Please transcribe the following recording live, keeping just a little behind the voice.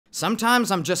Sometimes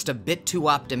I'm just a bit too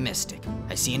optimistic.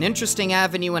 I see an interesting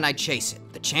avenue and I chase it.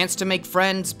 The chance to make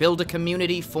friends, build a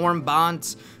community, form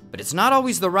bonds. But it's not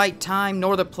always the right time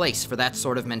nor the place for that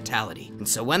sort of mentality. And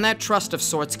so when that trust of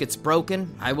sorts gets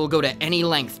broken, I will go to any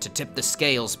length to tip the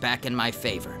scales back in my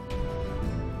favor.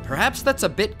 Perhaps that's a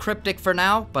bit cryptic for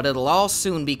now, but it'll all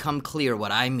soon become clear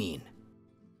what I mean.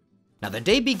 Now the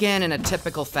day began in a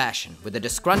typical fashion, with a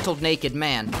disgruntled naked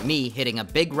man, me, hitting a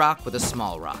big rock with a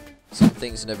small rock. Some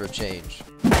things never change.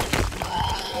 What's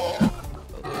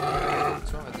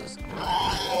wrong with this?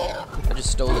 I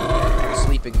just stole a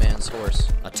sleeping man's horse.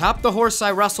 Atop the horse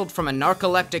I rustled from a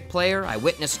narcoleptic player, I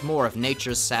witnessed more of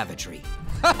nature's savagery.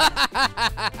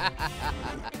 I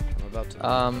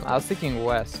was thinking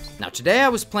west. Now today I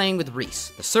was playing with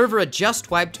Reese. The server had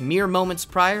just wiped mere moments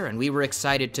prior and we were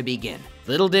excited to begin.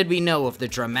 Little did we know of the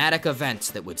dramatic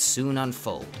events that would soon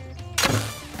unfold.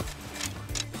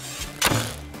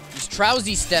 He's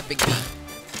trousy stepping me.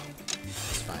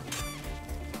 It's fine.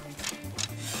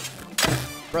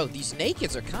 Bro, these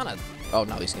nakeds are kind of... Oh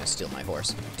no, he's gonna steal my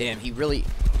horse. Damn, he really...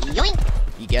 Yoink!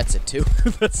 He gets it too.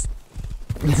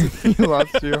 You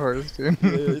lost your horse, dude.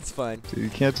 Yeah, it's fine. Dude, you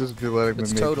can't just be letting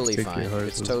them totally take fine. your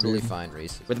horses, It's totally dude. fine,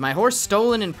 Reese. With my horse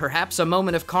stolen and perhaps a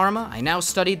moment of karma, I now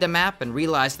studied the map and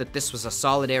realized that this was a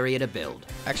solid area to build.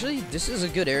 Actually, this is a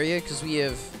good area because we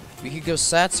could go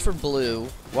sats for blue.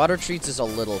 Water treats is a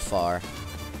little far.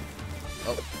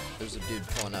 Oh, there's a dude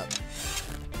pulling up.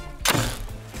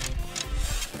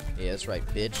 Yeah, that's right,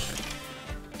 bitch.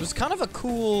 There's kind of a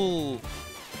cool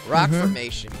rock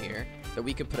formation here that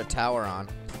we could put a tower on.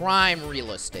 Prime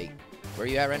real estate. Where are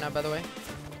you at right now, by the way?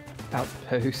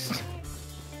 Outpost.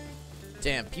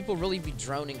 Damn, people really be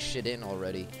droning shit in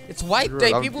already. It's wipe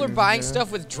day. People are buying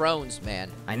stuff with drones, man.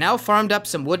 I now farmed up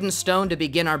some wood and stone to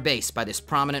begin our base by this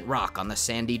prominent rock on the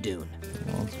sandy dune.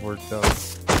 Well, it's worked out.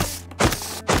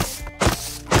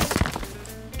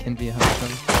 Can be a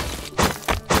huntsman.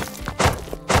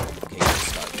 Okay, good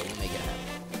start, but we'll make it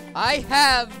happen. I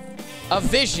have a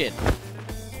vision.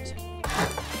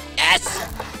 Yes!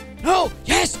 No!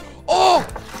 Yes! Oh!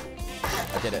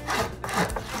 I did it.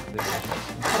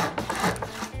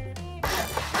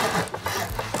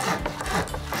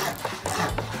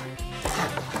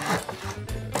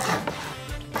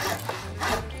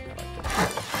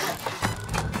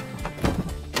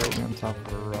 Building on top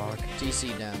of a rock.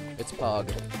 TC down. It's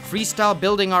Pog. Freestyle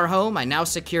building our home, I now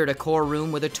secured a core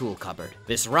room with a tool cupboard.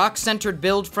 This rock-centered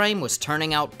build frame was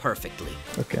turning out perfectly.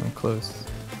 Okay, I'm close.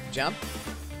 Jump.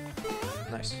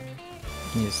 Nice.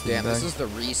 Yes, Damn, this is the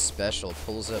Reese special.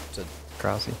 Pulls up to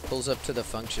the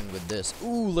function with this.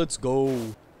 Ooh, let's go.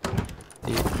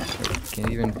 It can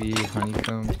even be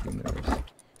honeycombed. Who knows?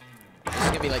 It's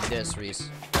gonna be like this, Reese.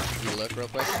 You look real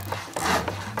quick.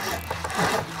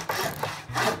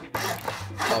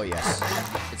 Oh yes,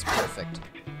 it's perfect.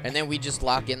 And then we just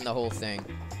lock in the whole thing.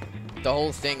 The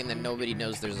whole thing, and then nobody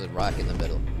knows there's a rock in the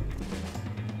middle.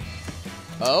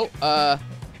 Oh,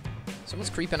 someone's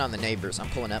creeping on the neighbors. I'm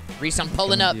pulling up. Reese, I'm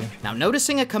pulling up. Now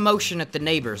noticing a commotion at the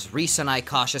neighbors, Reese and I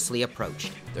cautiously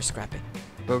approached. They're scrapping.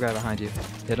 Bow guy behind you.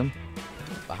 Hit him.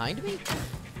 Behind me?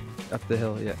 Up the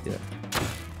hill, yeah.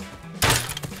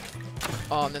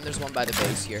 Oh, and then there's one by the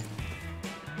base here.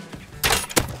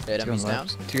 Hit him, he's down.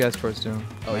 Two guys close to him.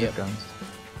 Oh, yeah. Guns.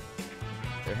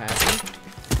 They're happy.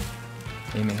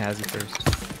 Aiming Hazzy first.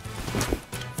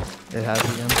 Hit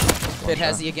Hazzy again. Hit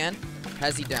Hazzy again.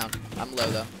 Hazzy down. I'm low,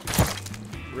 though.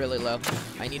 Really low.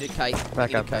 I need a kite.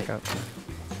 Back up.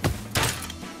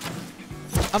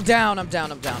 I'm down. Okay.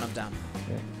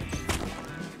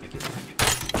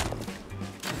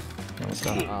 Don't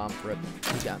stop. Rip.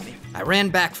 You got me. I ran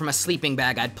back from a sleeping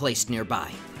bag I'd placed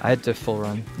nearby. I had to full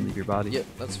run and leave your body. Yep,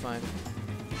 that's fine.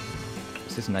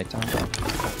 This is nighttime.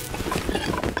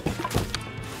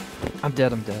 I'm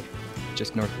dead.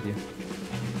 Just north of you.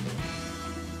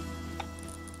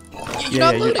 You're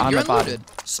not looted. You're unlooted.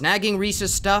 Snagging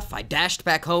Reese's stuff, I dashed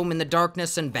back home in the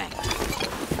darkness and banked.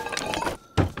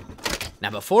 Now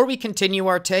before we continue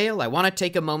our tale, I want to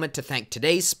take a moment to thank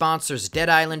today's sponsors Dead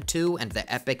Island 2 and the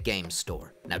Epic Games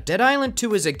Store. Now Dead Island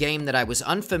 2 is a game that I was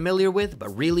unfamiliar with,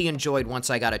 but really enjoyed once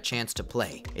I got a chance to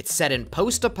play. It's set in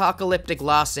post-apocalyptic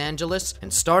Los Angeles,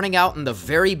 and starting out in the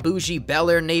very bougie Bel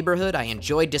Air neighborhood, I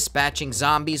enjoyed dispatching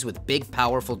zombies with big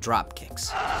powerful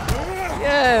dropkicks.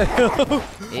 Yeah.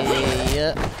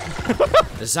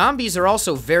 The zombies are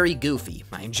also very goofy.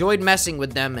 I enjoyed messing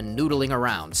with them and noodling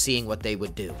around, seeing what they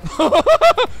would do.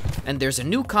 And there's a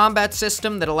new combat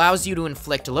system that allows you to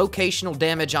inflict locational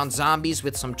damage on zombies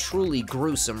with some truly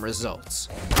gruesome results.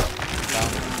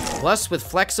 Plus, with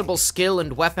flexible skill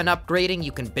and weapon upgrading,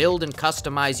 you can build and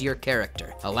customize your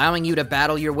character, allowing you to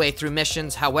battle your way through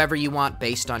missions however you want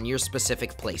based on your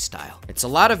specific playstyle. It's a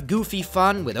lot of goofy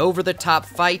fun with over-the-top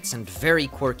fights and very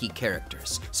quirky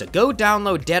characters. So go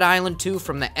download Dead Island 2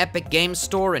 from the Epic Games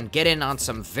Store and get in on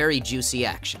some very juicy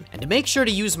action. And make sure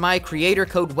to use my creator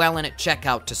code WELLIN at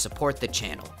checkout to support the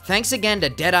channel. Thanks again to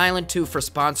Dead Island 2 for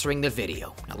sponsoring the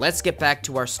video. Now let's get back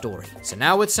to our story. So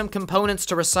now with some components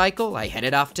to recycle, I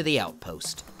headed off to the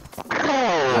outpost.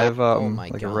 I have my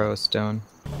like God. a row of stone.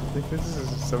 I think this is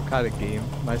some kind of game.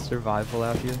 My survival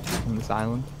out here on this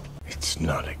island. It's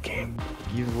not a game.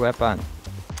 Use weapon.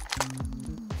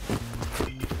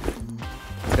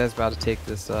 This guy's about to take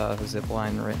this zip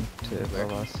line right to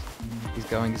above us. He's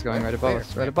going right above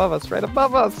us, right above us, right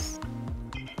above us!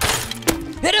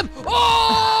 Hit him!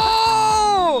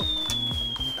 Oh!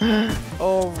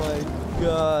 Oh my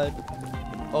god.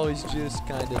 Oh, he's just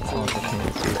kind of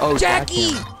Oh,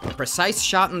 Jackie! A precise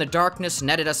shot in the darkness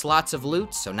netted us lots of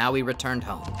loot, so now we returned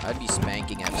home. I'd be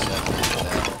spanking F7 for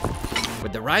that.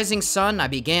 With the rising sun, I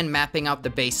began mapping out the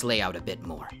base layout a bit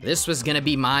more. This was gonna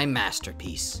be my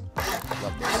masterpiece.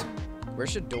 Love this. Where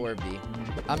should door be?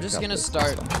 I'm just gonna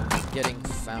start getting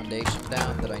foundation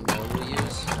down that I know we'll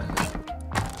use.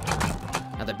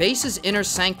 Now the base's inner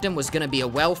sanctum was gonna be a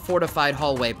well-fortified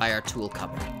hallway by our tool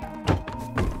cupboard.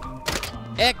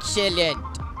 Excellent!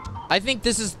 I think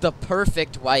this is the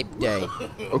perfect wipe day.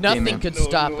 Nothing man. could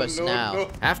stop us now.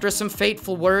 After some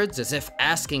fateful words, as if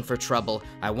asking for trouble,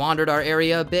 I wandered our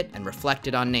area a bit and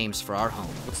reflected on names for our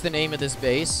home. What's the name of this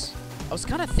base? I was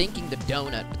kind of thinking the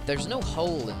donut, but there's no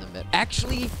hole in the middle.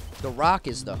 Actually, the rock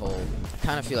is the hole. I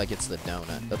kind of feel like it's the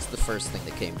donut. That's the first thing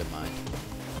that came to mind.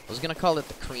 I was gonna call it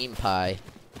the cream pie.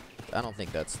 I don't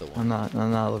think that's the one.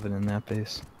 I'm not living in that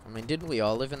base. I mean, didn't we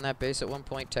all live in that base at one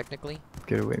point, technically?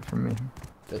 Get away from me.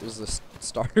 That was the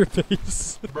starter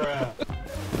base. Bruh.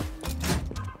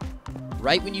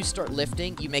 Right when you start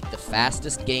lifting, you make the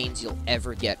fastest gains you'll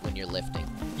ever get when you're lifting.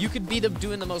 You could be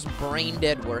doing the most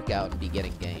brain-dead workout and be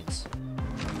getting gains.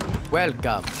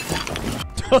 Welcome.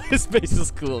 Oh, this base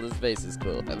is cool. This base is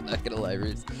cool. I'm not gonna lie,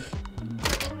 Reese.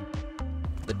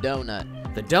 The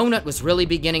donut. The donut was really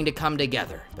beginning to come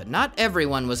together, but not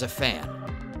everyone was a fan.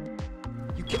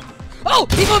 You can. Oh,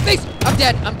 people in face! I'm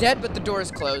dead. I'm dead, but the door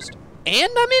is closed.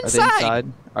 And I'm inside. Are they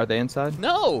inside? Are they inside?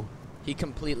 No. He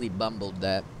completely bumbled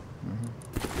that.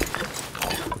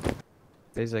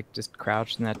 They's like just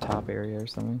crouched in that top area or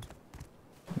something.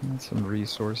 And some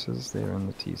resources there in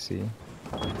the TC.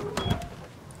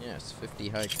 Yes, 50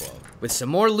 high quality. With some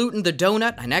more loot in the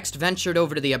donut, I next ventured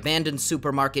over to the abandoned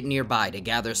supermarket nearby to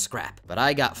gather scrap, but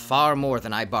I got far more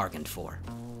than I bargained for.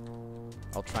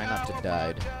 I'll try not to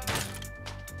die.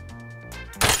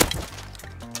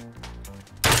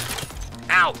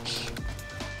 Ouch!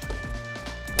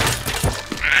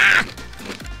 Ah!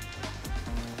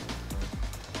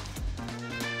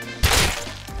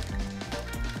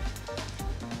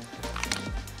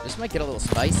 This might get a little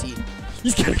spicy.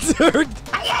 He's getting turned!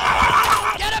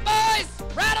 Get him, boys!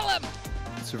 Rattle him!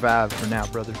 Survive for now,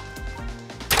 brother.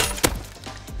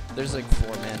 There's like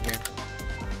 4 men here.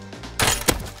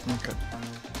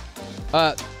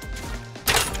 Okay.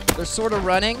 They're sort of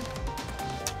running.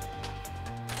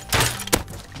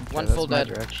 One that's full my dead.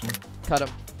 Direction. Cut him.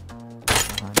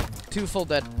 2 full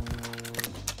dead.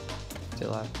 Still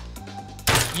alive.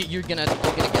 You're gonna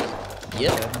get him.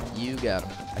 Yep, Okay. you got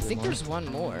him. I think one. there's one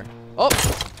more. Oh!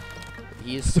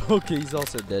 He is okay, he's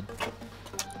also dead.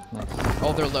 Nice.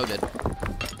 Oh, they're loaded.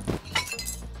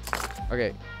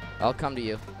 Okay, I'll come to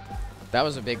you. That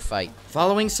was a big fight.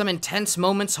 Following some intense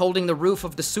moments holding the roof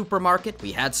of the supermarket,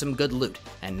 we had some good loot,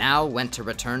 and now went to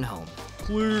return home.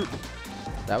 Clear.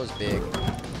 That was big.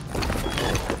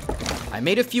 I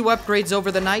made a few upgrades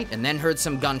over the night, and then heard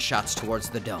some gunshots towards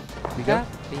the dome. We go.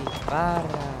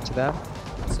 To that.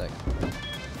 1 sec.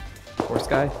 Horse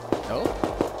guy. Oh?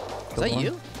 Is that one.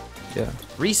 you? Yeah.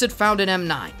 Reese had found an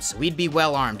M9, so we'd be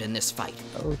well armed in this fight.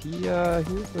 Oh, he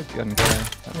was a gun guy.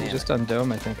 Damn. Just on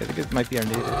dome, I think. I think it might be our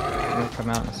neighbor. He's gonna come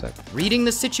out in a sec. Reading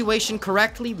the situation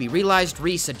correctly, we realized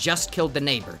Reese had just killed the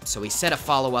neighbor, so we set a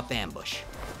follow-up ambush.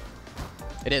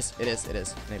 It is,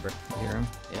 neighbor. You hear him?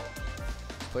 Yeah.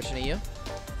 Pushing at you.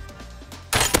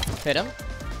 Hit him.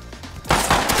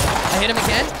 I hit him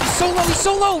again. He's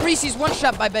so low, Reese, he's 1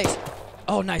 shot by base.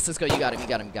 Oh, nice, let's go, you got him.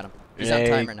 He's on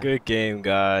timer now. Good game,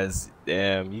 guys.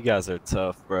 Damn, you guys are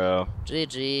tough, bro.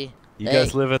 GG. You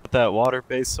guys live at that water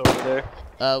base over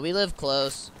there? We live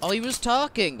close. Oh, he was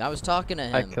talking. I was talking to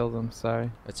him. I killed him,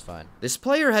 sorry. It's fine. This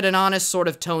player had an honest sort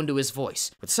of tone to his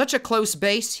voice. With such a close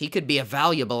base, he could be a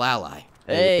valuable ally.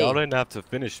 Hey. Y'all didn't have to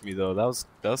finish me though. That was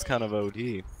kind of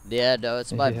OD. Yeah, no,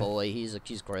 it's my boy. He's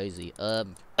crazy.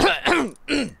 You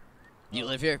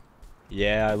live here?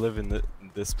 Yeah, I live in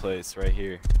this place right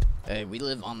here. Hey, we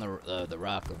live on the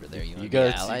rock over there. You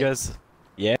guys.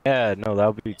 Yeah, no,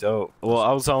 that would be dope. Well,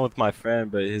 I was on with my friend,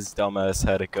 but his dumbass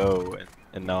had to go,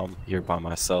 and now I'm here by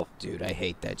myself. Dude, I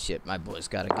hate that shit. My boy's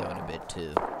gotta go in a bit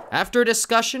too. After a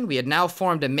discussion, we had now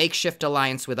formed a makeshift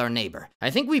alliance with our neighbor. I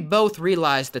think we both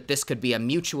realized that this could be a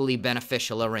mutually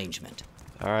beneficial arrangement.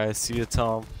 Alright, see you,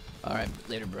 Tom. Alright,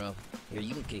 later, bro. Here,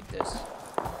 you can keep this.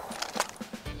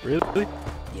 Really?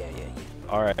 Yeah.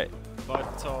 Alright. Bye,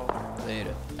 Tom.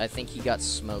 Later. I think he got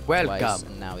smoked Welcome. twice,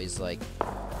 and now he's like,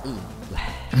 ooh.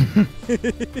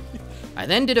 I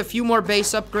then did a few more base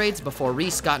upgrades before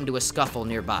Reese got into a scuffle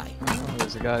nearby. Oh,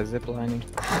 there's a guy ziplining.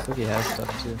 Looks like he has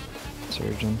stuff too.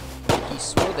 Surgeon. He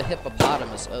swore the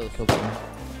hippopotamus oath.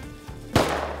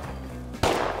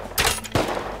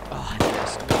 Oh, I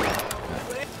missed.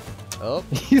 Oh.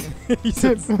 He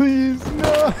said, please,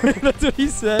 no. That's what he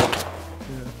said.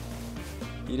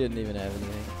 He didn't even have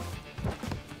anything.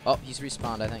 Oh, he's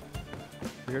respawned, I think.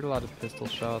 We heard a lot of pistol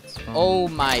shots. From Oh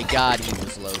my god, he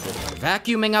was loaded.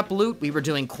 Vacuuming up loot, we were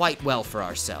doing quite well for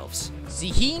ourselves. See,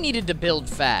 he needed to build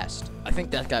fast. I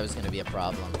think that guy was going to be a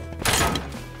problem.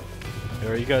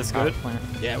 Are you guys good? Plant.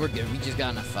 Yeah, we're good. We just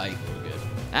got in a fight. We're good.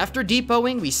 After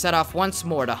depoting, we set off once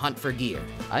more to hunt for gear.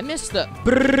 I missed the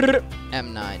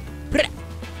M9.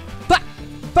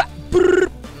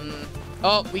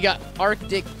 Oh, we got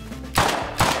Arctic.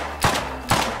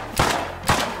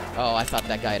 Oh, I thought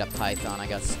that guy had a python. I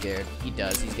got scared. He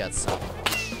does. He's got something.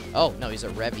 Oh, no, he's a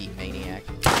Revy maniac.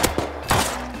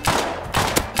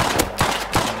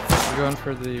 We're going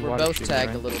for the We're water both shooter,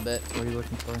 tagged right? a little bit. What are you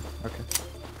looking for? Okay.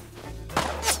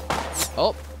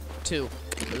 Oh, 2.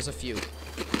 There's a few.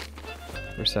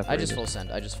 We're separated. I just full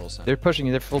send. They're pushing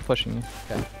you. They're full pushing you.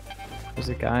 Okay. There's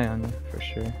a guy on you, for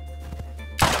sure.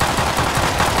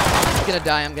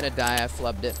 I'm gonna die. I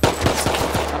flubbed it.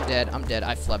 I'm dead.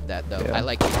 I flubbed that, though. Yeah. I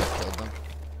like to have killed them.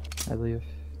 I leave.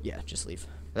 Yeah, just leave.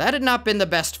 That had not been the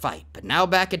best fight, but now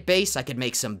back at base, I could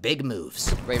make some big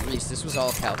moves. Wait, Reese, this was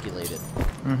all calculated.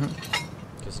 Mm-hmm.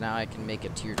 Because now I can make a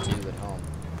tier 2 at home.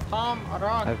 Tom,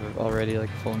 I have already like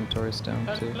full inventory stone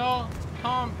too. Hello,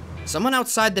 Tom. Someone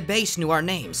outside the base knew our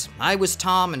names. I was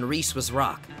Tom and Reese was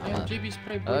Rock. I am JB's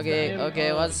boyfriend.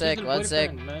 Okay, one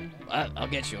sec. Man. I'll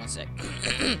get you, one sec.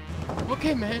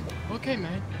 Okay, man.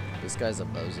 This guy's a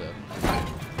bozo.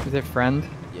 Is it friend?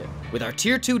 Yeah. With our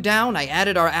tier 2 down, I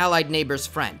added our allied neighbor's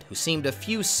friend, who seemed a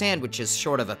few sandwiches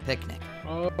short of a picnic.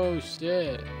 Oh,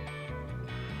 shit.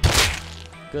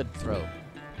 Good throw.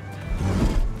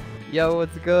 Yo,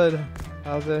 what's good?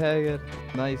 How's it hanging?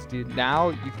 Nice, dude. Now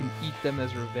you can eat them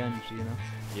as revenge, you know?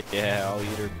 Yeah, I'll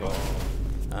eat her bone.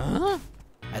 Huh?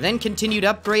 I then continued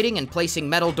upgrading and placing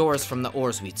metal doors from the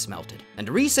ores we'd smelted. And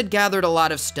Reese had gathered a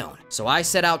lot of stone, so I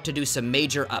set out to do some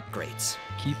major upgrades.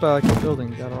 Keep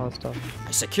building. You got a lot of stuff.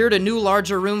 I secured a new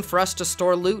larger room for us to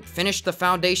store loot, finished the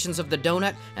foundations of the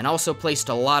donut, and also placed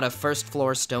a lot of first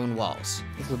floor stone walls.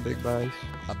 This is a big buy.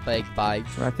 A big bite.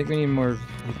 I think we need more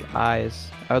like eyes.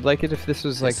 I would like it if this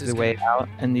was like This is the way out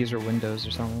and these are windows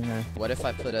or something there. What if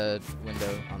I put a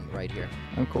window on right here?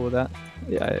 I'm cool with that.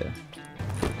 Yeah.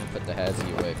 And put the Hazzy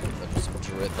away, put some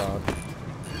drip on.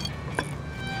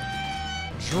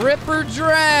 Drip or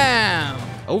drown!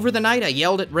 Over the night, I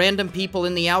yelled at random people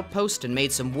in the outpost and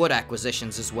made some wood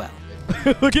acquisitions as well.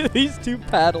 Look at these two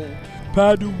paddle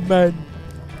men. I'm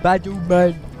paddle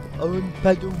man.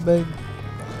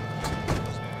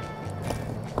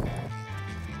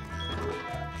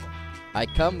 I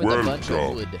come with a bunch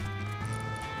of wood.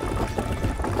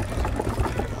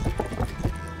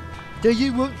 Do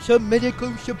you want some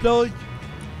medical supplies?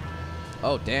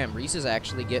 Oh damn, Reese is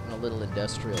actually getting a little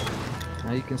industrial.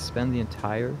 Now you can spend the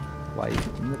entire light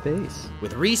in the base.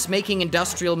 With Reese making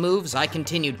industrial moves, I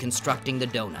continued constructing the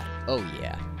donut. Oh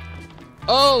yeah.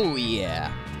 Oh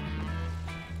yeah.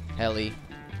 Helly.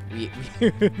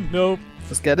 Nope.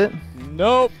 Let's get it.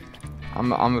 Nope.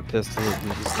 I'm a pistol.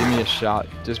 Just give me a shot.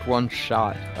 Just one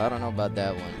shot. I don't know about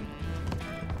that one.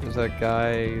 There's that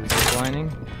guy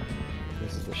ziplining.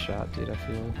 This is the shot, dude. I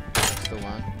feel it. That's the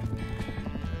one.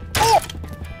 Oh!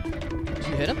 Did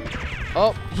you hit him?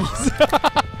 Oh, he's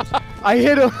I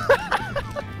hit him.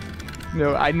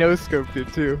 No, I no-scoped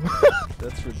it too.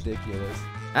 That's ridiculous.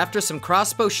 After some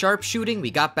crossbow sharpshooting,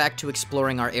 we got back to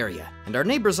exploring our area, and our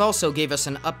neighbors also gave us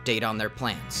an update on their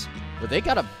plans. But they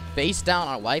got a base down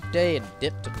on wipe day and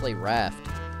dip to play raft.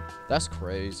 That's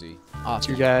crazy.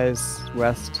 Awesome. Two guys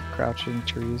west, crouching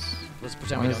trees. Let's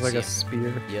pretend One we is don't like see a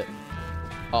him. spear. Yep.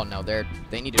 Oh no,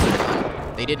 they needed to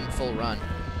run. They didn't full run.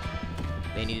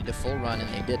 They needed a full run and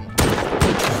they didn't.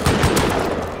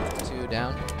 2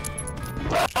 down.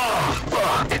 Oh,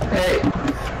 fuck! Hey!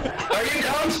 Are you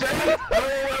down, Sam?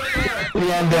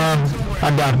 Yeah, I'm down.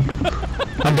 I'm down.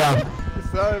 I'm down.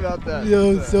 Sorry about that.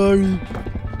 Yo, sorry.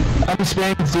 I'm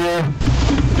staying zero.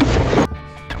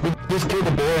 We just killed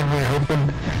the bear and we're hoping.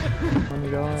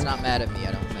 It's not mad at me,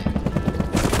 I don't think.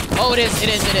 Oh, it is, it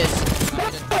is, it is.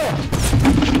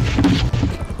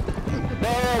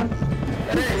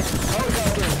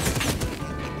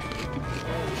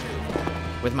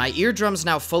 With my eardrums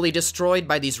now fully destroyed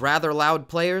by these rather loud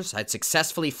players, I'd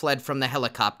successfully fled from the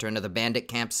helicopter into the bandit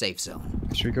camp safe zone.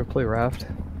 Should we go play Raft?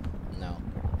 No.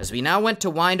 As we now went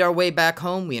to wind our way back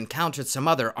home, we encountered some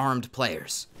other armed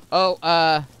players. Oh,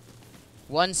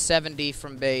 170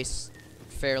 from base.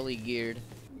 Fairly geared.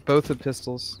 Both with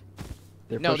pistols.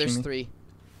 They're No, pushing there's me. 3.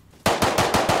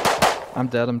 I'm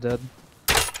dead, I'm dead.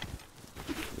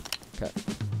 Okay.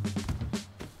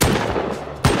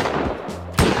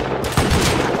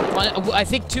 I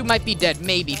think 2 might be dead,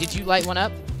 maybe. Did you light one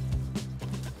up?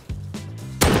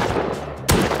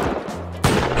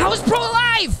 How is Pro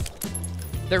alive?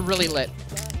 They're really lit.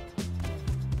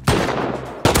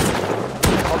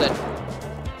 All dead.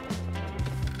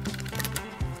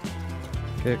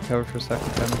 Get cover for a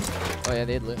second, Kevin. Oh yeah,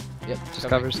 they had lit. Yep. Just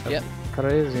covers. Yep.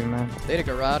 Crazy, man. They had a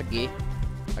garage gay.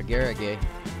 A Garrett gay.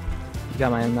 You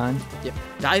got my M9? Yep.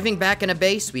 Diving back into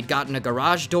base, we'd gotten a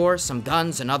garage door, some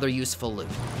guns, and other useful loot.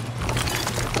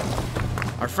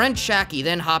 Our friend Shacky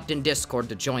then hopped in Discord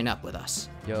to join up with us.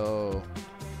 Yo.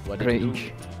 What did you do?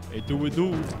 Rage. Hey, do we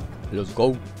do? Let's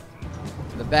go.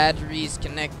 The battery's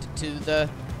connected to the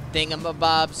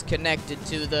thingamabob's connected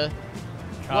to the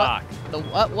Cock.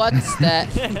 What's that?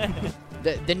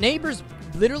 the neighbors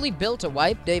literally built a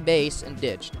wipe day base and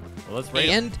ditched. Well, let's raid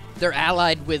 'em. And they're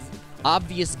allied with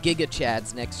obvious Giga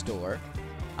Chads next door.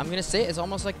 I'm gonna say it's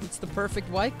almost like it's the perfect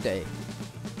wipe day.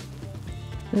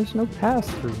 There's no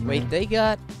pass-through, man. Wait, they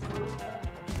got...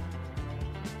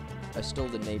 I stole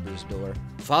the neighbor's door.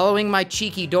 Following my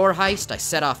cheeky door heist, I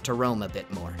set off to roam a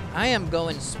bit more. I am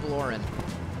going exploring.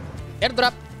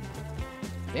 Airdrop!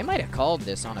 They might have called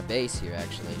this on a base here,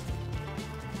 actually.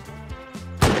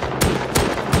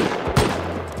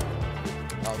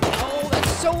 Oh,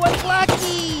 that's so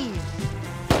unlucky!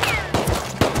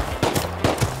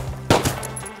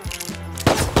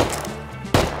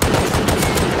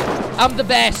 I'm the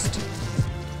best!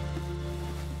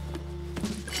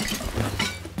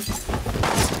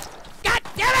 God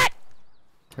damn it!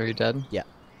 Are you dead? Yeah.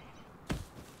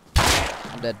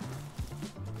 I'm dead.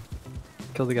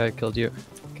 Kill the guy who killed you.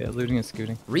 Okay, looting and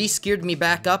scooting. Reese geared me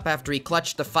back up after he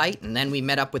clutched the fight, and then we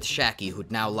met up with Shacky,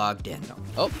 who'd now logged in.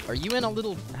 Oh, are you in a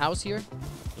little house here?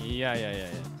 Yeah.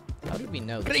 How did we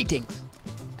know this? Greetings!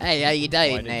 Hey, how you Well, I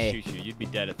doing, didn't shoot you. You'd be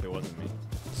dead if it wasn't me.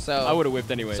 So I would have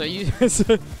whipped anyway. So you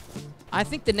I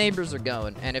think the neighbors are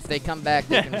going, and if they come back,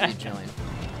 they can rejoin.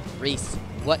 Reese,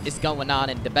 what is going on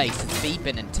in the base? It's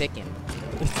beeping and ticking.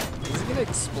 Is it gonna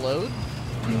explode?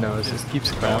 No, it just keeps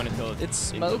Going crowding. until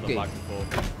It's until the smoking. box is full.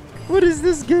 What is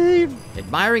this game?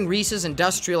 Admiring Reese's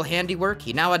industrial handiwork,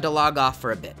 he now had to log off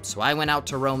for a bit, so I went out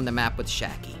to roam the map with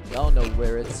Shacky. Y'all know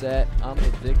where it's at. I'm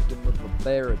a victim of a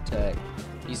bear attack.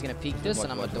 He's gonna peek this,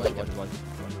 and I'm gonna doink him.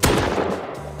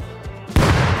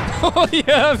 Oh,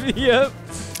 yep.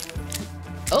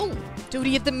 Oh, dude,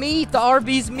 he hit the meat, the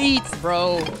Arby's meats,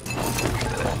 bro.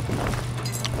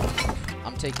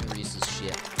 I'm taking Reese's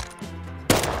shit.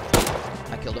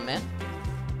 I killed a man.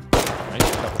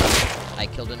 I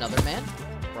killed another man.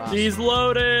 Ross. He's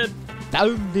loaded.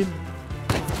 Downed him.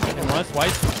 Run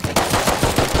twice.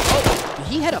 Oh,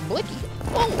 he had a blicky.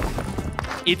 Oh.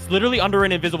 It's literally under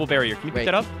an invisible barrier. Can you pick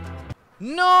that up?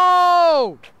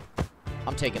 No!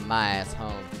 I'm taking my ass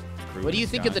home. What do you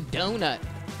think of the donut?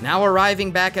 Now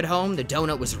arriving back at home, the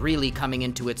donut was really coming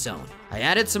into its own. I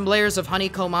added some layers of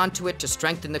honeycomb onto it to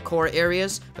strengthen the core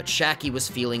areas, but Shacky was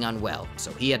feeling unwell,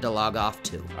 so he had to log off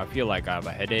too. I feel like I have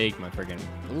a headache. My friggin'.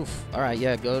 Oof. All right,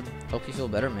 yeah, good. Hope you feel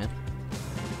better, man.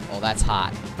 Oh, that's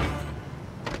hot.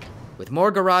 With more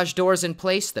garage doors in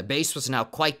place, the base was now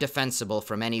quite defensible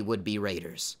from any would-be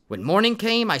raiders. When morning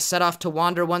came, I set off to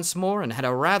wander once more and had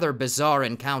a rather bizarre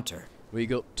encounter. We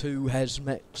got 2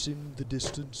 hazmats in the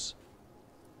distance.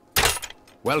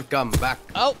 Welcome back.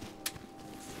 Oh!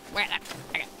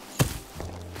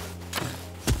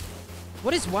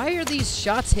 Why are these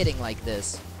shots hitting like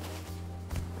this?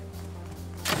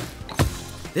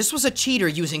 This was a cheater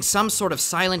using some sort of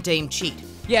silent aim cheat.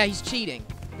 Yeah, he's cheating.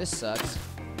 This sucks.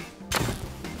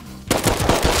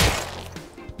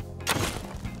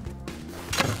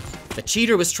 The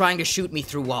cheater was trying to shoot me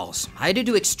through walls. I had to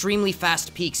do extremely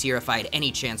fast peeks here if I had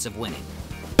any chance of winning.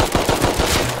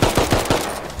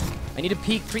 I need to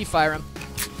peek, pre-fire him.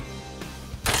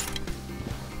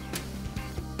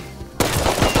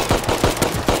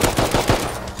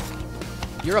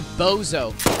 You're a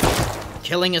bozo.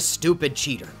 Killing a stupid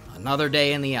cheater. Another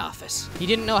day in the office. He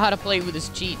didn't know how to play with his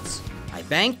cheats. I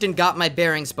banked and got my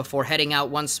bearings before heading out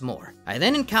once more. I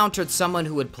then encountered someone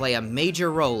who would play a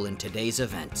major role in today's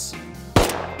events.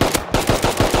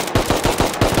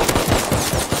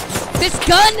 This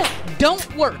gun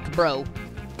don't work, bro.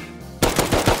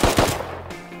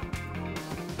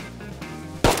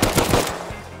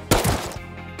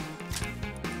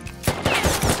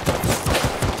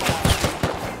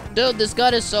 Dude, this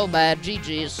gun is so bad.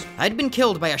 GG's. I'd been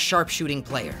killed by a sharpshooting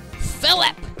player.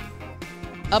 Philip!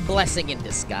 A blessing in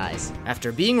disguise.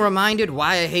 After being reminded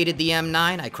why I hated the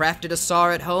M9, I crafted a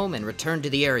SAR at home and returned to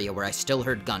the area where I still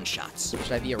heard gunshots.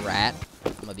 Should I be a rat?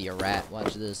 I'm gonna be a rat.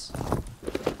 Watch this.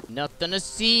 Nothing to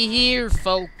see here,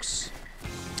 folks.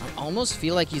 I almost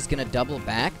feel like he's gonna double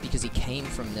back because he came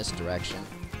from this direction.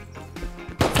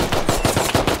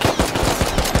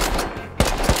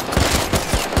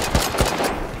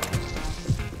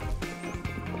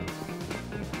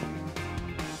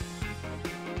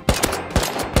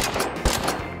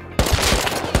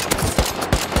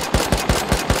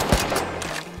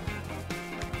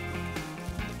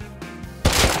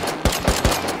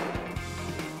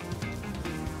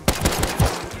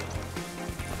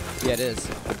 Yeah, it is.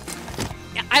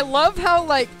 I love how,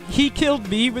 like, he killed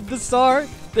me with the SAR,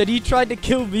 then he tried to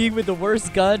kill me with the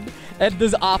worst gun, and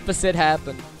this opposite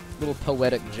happened. Little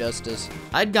poetic justice.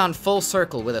 I'd gone full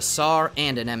circle with a SAR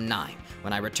and an M9.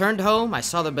 When I returned home, I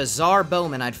saw the bizarre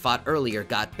bowman I'd fought earlier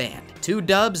got banned. 2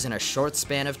 dubs in a short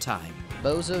span of time.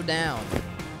 Bozo down.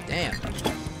 Damn.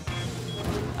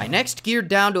 I next geared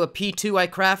down to a P2 I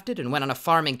crafted and went on a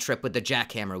farming trip with the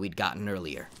jackhammer we'd gotten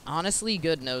earlier. Honestly,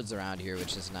 good nodes around here,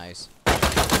 which is nice.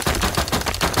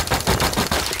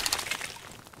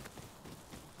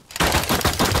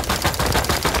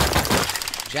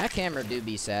 Jackhammer do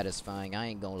be satisfying, I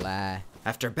ain't gonna lie.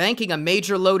 After banking a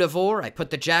major load of ore, I put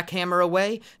the jackhammer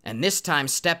away, and this time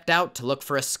stepped out to look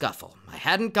for a scuffle. I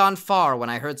hadn't gone far when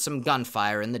I heard some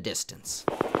gunfire in the distance.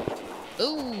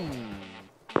 Ooh.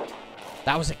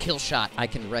 That was a kill shot. I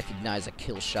can recognize a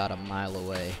kill shot a mile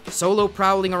away. Solo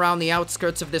prowling around the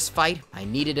outskirts of this fight, I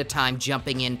needed a time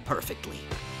jumping in perfectly.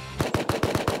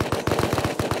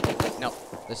 No,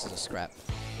 this is a scrap.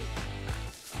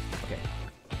 Okay.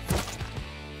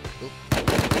 Oop.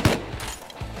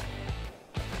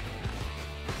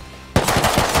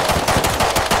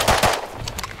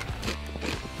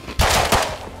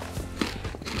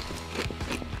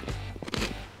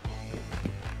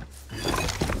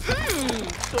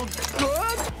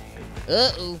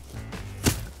 Uh-oh.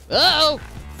 Uh-oh!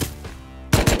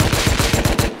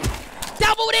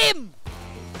 Doubled him!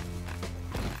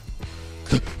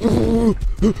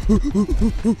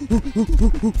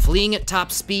 Fleeing at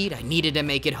top speed, I needed to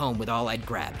make it home with all I'd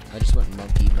grabbed. I just went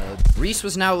monkey mode. Reese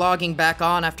was now logging back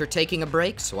on after taking a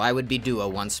break, so I would be duo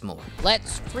once more.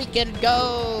 Let's freaking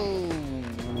go!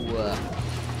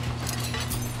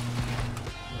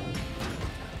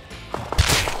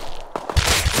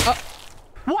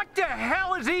 What the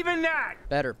hell is even that?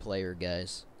 Better player,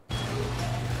 guys.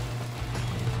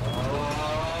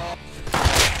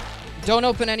 Don't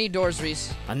open any doors,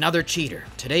 Reese. Another cheater.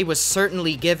 Today was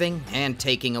certainly giving and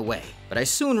taking away. But I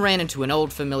soon ran into an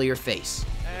old familiar face.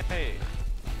 Hey.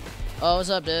 Oh, what's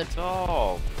up, dude?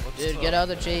 Oh, Dude, get out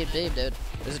of the cheat, dude.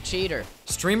 There's a cheater.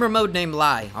 Streamer mode named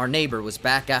Lai, our neighbor, was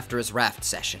back after his raft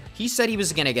session. He said he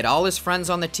was gonna get all his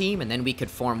friends on the team and then we could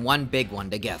form one big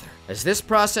one together. As this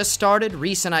process started,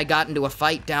 Reese and I got into a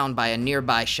fight down by a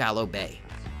nearby shallow bay.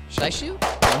 Should I shoot?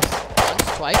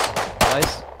 Once, twice,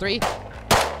 Twice. 3.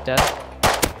 Dead.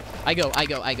 I go.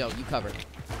 You cover.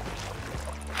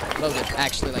 Loaded.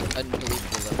 Actually, like,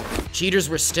 unbelievably loaded. Cheaters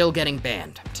were still getting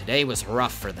banned. Today was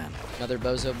rough for them. Another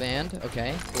bozo band.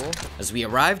 Okay, cool. As we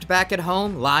arrived back at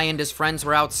home, Lai and his friends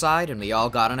were outside and we all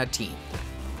got on a team.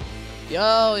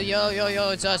 Yo,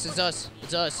 it's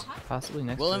us. Possibly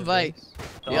next. We'll to the invite. base.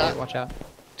 Yeah. Oh, watch out.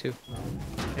 2.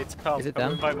 It's come. Is it Come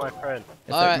them? invite my friend.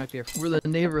 Yes, All that right. might be a- We're the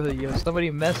neighborhood, yo.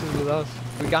 Somebody messes with us.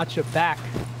 We got your back.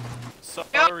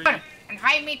 Sorry.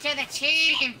 Invite me to the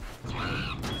team!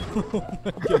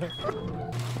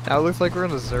 Now it looks like we're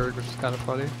in a Zerg, which is kind of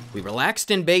funny. We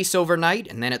relaxed in base overnight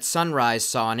and then at sunrise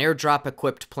saw an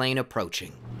airdrop-equipped plane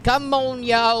approaching. Come on,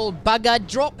 y'all. Bugger,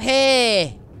 drop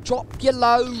here. Drop your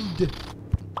load.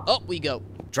 Up we go.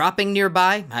 Dropping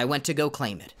nearby, I went to go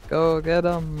claim it. Go get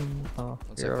him. Oh, One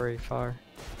you're second. already far.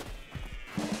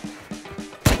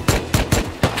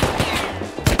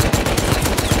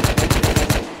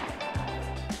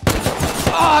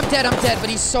 I'm dead, but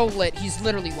he's so lit. He's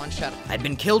literally one shot. I'd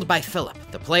been killed by Philip,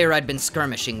 the player I'd been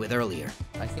skirmishing with earlier.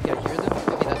 I think I hear them.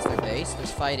 Maybe that's their base.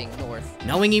 There's fighting north.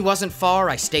 Knowing he wasn't far,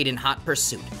 I stayed in hot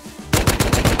pursuit.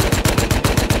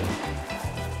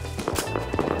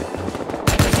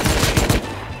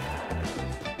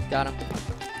 Got him.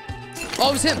 Oh,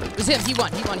 it was him. It was him. He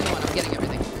won. I'm getting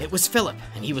everything. It was Philip,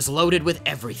 and he was loaded with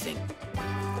everything.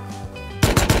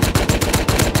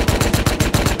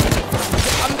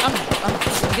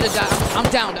 I'm gonna die. I'm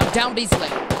down. I'm down, but he's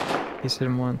lit. He's hit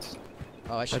him once.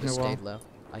 Oh, I should have stayed low.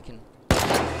 I can.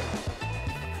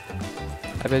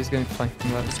 I bet he's going to flank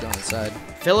from left. He's going inside.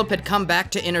 Philip had come back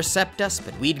to intercept us,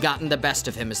 but we'd gotten the best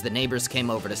of him as the neighbors came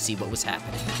over to see what was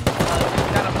happening.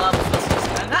 Gotta love this.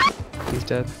 He's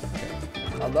dead.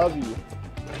 I love you.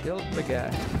 Killed the guy.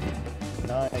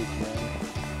 Nice, man.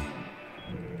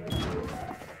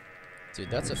 Dude,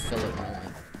 that's a Philip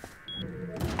moment.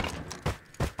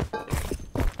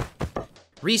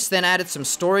 Reese then added some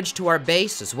storage to our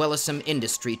base, as well as some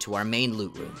industry to our main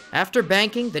loot room. After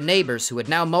banking, the neighbors, who had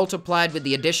now multiplied with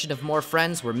the addition of more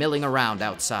friends, were milling around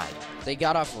outside. They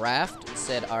got off raft and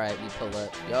said, all right, we pull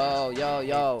up.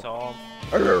 Yo. Tom.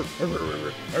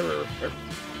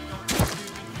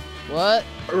 What?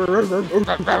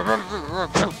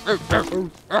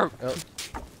 Oh.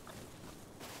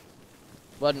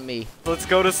 Wasn't me. Let's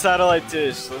go to satellite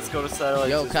dish. Let's go to satellite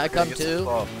dish. Yo, can I come too?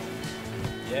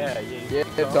 Yeah,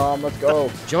 Tom, let's go.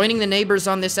 Joining the neighbors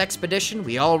on this expedition,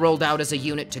 we all rolled out as a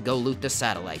unit to go loot the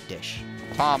satellite dish.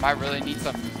 Tom, I really need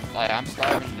some. Like, I'm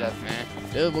starving to death, man.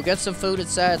 Dude, we'll get some food at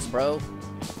Sads, bro.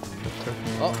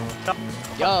 Oh.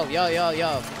 Yo.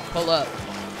 Pull up.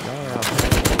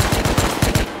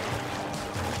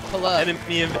 Pull up.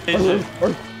 Enemy invasion.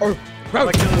 I'm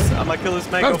gonna kill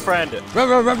this mango friend. I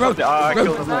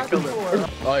killed him.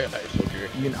 Oh, yeah, it's okay.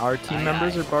 You mean our team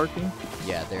members are barking?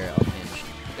 Yeah, they're unhinged.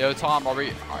 Yo, Tom, are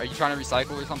you trying to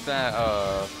recycle or something?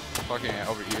 Fucking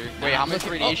over here. Wait, how much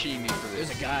radiation you need for this?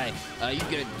 There's a guy. You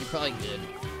good? You're probably good.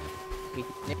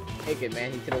 Take it,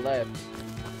 man. He could have left.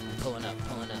 Pulling up.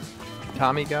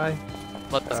 Tommy guy?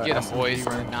 Let's get him, boys.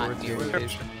 Not towards your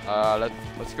location.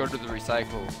 Let's go to the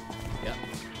recycle. Yep.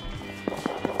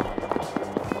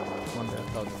 One dead.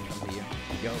 Oh, come here.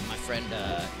 Yo, my friend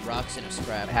Rock's in a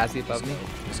scrap. Has he above me?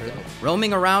 Let's go.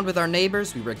 Roaming around with our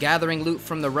neighbors, we were gathering loot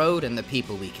from the road and the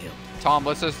people we killed. Tom,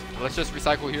 let's just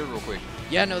recycle here real quick.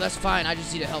 Yeah, no, that's fine. I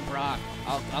just need to help Rock.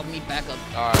 I'll meet back up.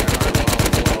 All right.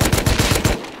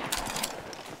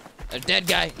 A dead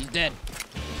guy. He's dead.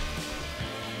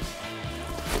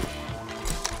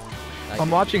 I'm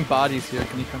watching bodies here.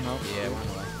 Can you come help? Yeah, run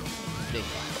away. Big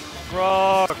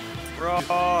Rock.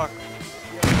 I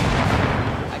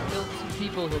killed 2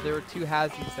 people here. There were 2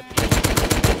 Hazzies at the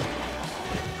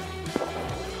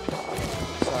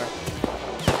Sorry.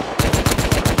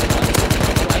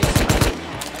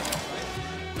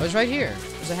 Oh, he's right here.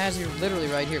 There's a Hazzy literally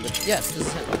right here, but yes, this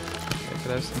is him. I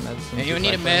could have some medicine. Hey, you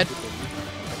need a med? Do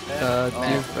you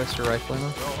have extra rifle ammo?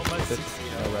 No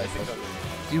rifle.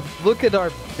 You look at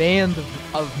our band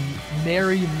of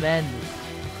merry men.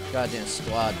 Goddamn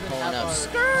squad pulling up.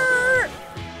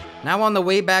 Now on the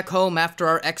way back home after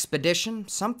our expedition,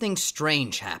 something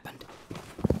strange happened.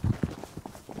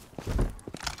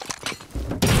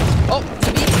 Oh,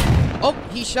 me? Oh,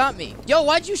 he shot me. Yo,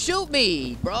 why'd you shoot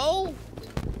me, bro?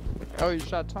 Oh, you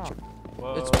shot Tom.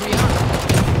 Whoa. It's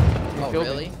Brianna. Oh,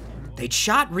 really? They'd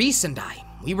shot Reese and I.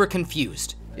 We were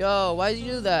confused. Yo, why'd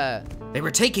you do that? They were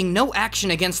taking no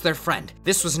action against their friend.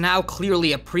 This was now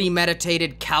clearly a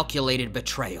premeditated, calculated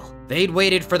betrayal. They'd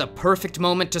waited for the perfect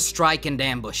moment to strike and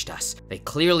ambushed us. They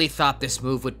clearly thought this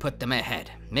move would put them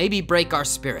ahead, maybe break our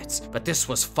spirits, but this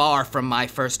was far from my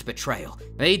first betrayal.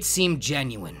 They'd seemed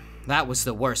genuine. That was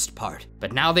the worst part.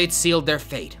 But now they'd sealed their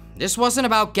fate. This wasn't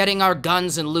about getting our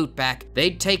guns and loot back.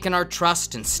 They'd taken our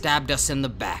trust and stabbed us in the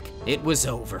back. It was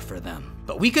over for them.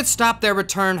 But we could stop their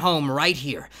return home right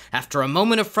here. After a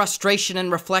moment of frustration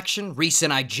and reflection, Reese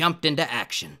and I jumped into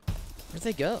action. Where'd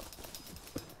they go?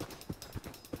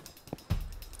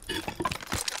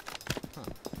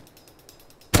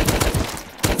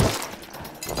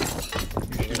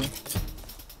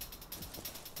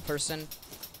 Person.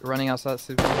 Running outside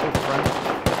super front.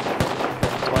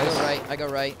 I go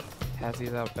right.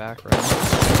 Hazzy's out back right.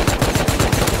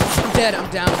 I'm dead. I'm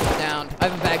down. I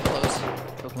have a bag close.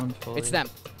 It's them.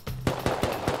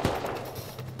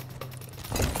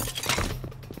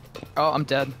 Oh, I'm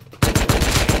dead.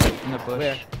 In the bush.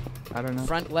 Where? I don't know.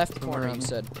 Front left corner, you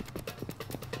said.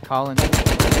 Colin.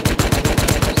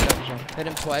 Hit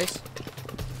him twice.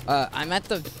 I'm at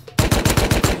the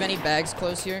you have any bags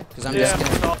close here? Because I'm just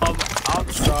gonna... I'm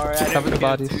sorry, I Cover the didn't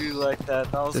bodies. mean to do like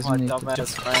that. That was Doesn't my need to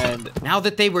dumbass friend. Now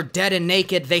that they were dead and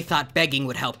naked, they thought begging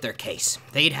would help their case.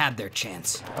 They'd had their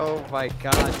chance. Oh my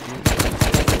god, dude.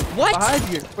 What? Behind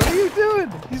you. What are you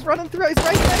doing? He's running through. He's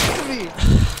right next to me.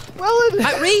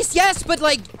 Well, Reese, yes, but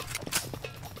like...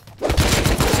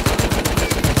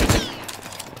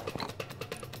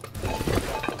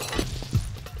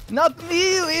 Not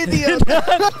me, you idiot.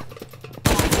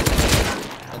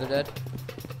 Another dead.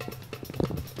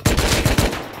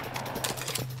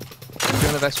 I'm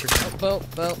doing the vest trick. Bow.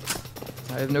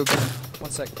 I have no gun.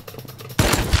 1 sec.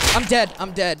 I'm dead.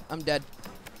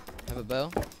 Have a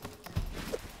bow.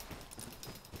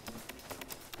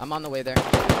 I'm on the way there.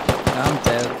 I'm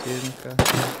dead, dude. Okay.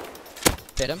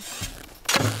 Hit him.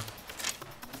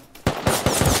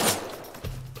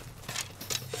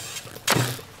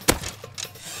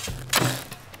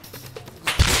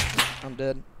 I'm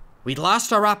dead. We'd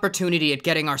lost our opportunity at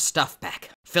getting our stuff back.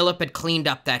 Philip had cleaned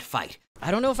up that fight. I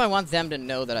don't know if I want them to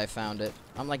know that I found it.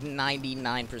 I'm like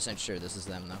 99% sure this is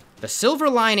them, though. The silver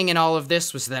lining in all of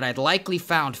this was that I'd likely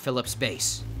found Philip's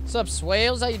base. What's up,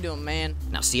 Swales? How you doing, man?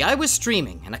 Now see, I was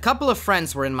streaming, and a couple of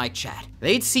friends were in my chat.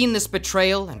 They'd seen this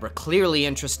betrayal, and were clearly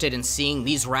interested in seeing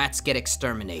these rats get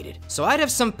exterminated. So I'd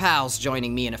have some pals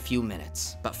joining me in a few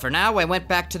minutes. But for now, I went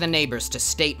back to the neighbors to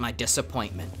state my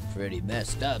disappointment. Pretty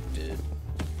messed up, dude.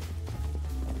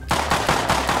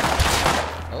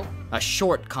 Oh. A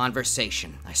short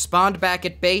conversation. I spawned back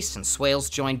at base, and Swales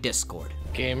joined Discord.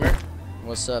 Gamer.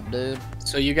 What's up, dude?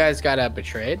 So you guys got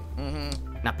betrayed? Mm-hmm.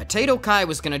 Now, Potato Kai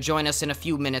was gonna join us in a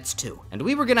few minutes too, and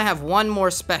we were gonna have one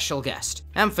more special guest.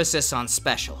 Emphasis on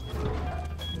special.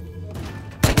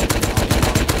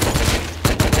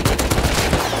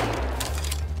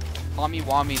 Wami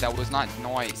Wami, that was not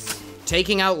nice.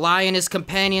 Taking out Lai and his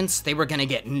companions, they were gonna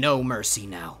get no mercy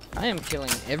now. I am killing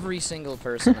every single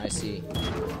person I see.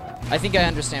 I think I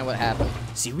understand what happened.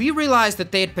 See, we realized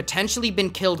that they had potentially been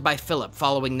killed by Philip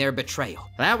following their betrayal.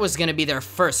 That was gonna be their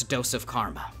first dose of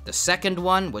karma. The second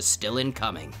one was still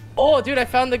incoming. Oh, dude, I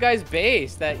found the guy's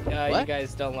base that you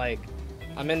guys don't like.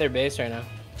 I'm in their base right now.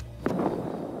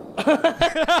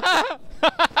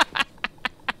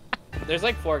 There's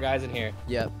like 4 guys in here.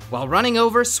 Yep. While running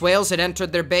over, Swales had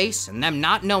entered their base, and them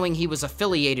not knowing he was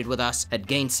affiliated with us had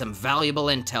gained some valuable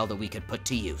intel that we could put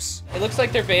to use. It looks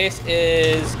like their base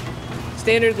is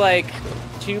standard like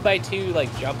 2x2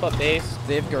 like jump up base.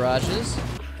 They have garages?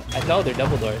 No, they're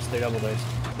double doors.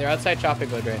 They're outside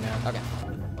chopping wood right now. Okay.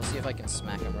 I'll see if I can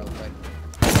smack them real quick.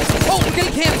 Oh, we're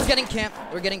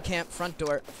getting camped. Front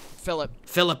door.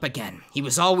 Philip again. He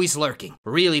was always lurking,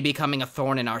 really becoming a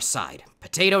thorn in our side.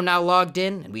 Potato now logged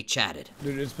in, and we chatted.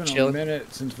 Dude, it's been a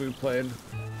minute since we played.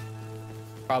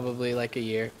 Probably like a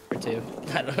year or 2.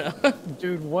 I don't know.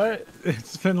 Dude, what?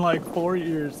 It's been like 4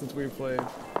 years since we played.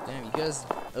 Damn, you guys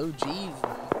OGs.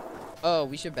 Oh,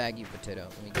 we should bag you, Potato.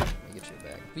 Let me get you a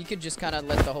bag. We could just kind of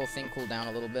let the whole thing cool down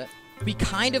a little bit. We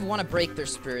kind of want to break their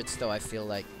spirits, though, I feel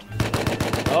like.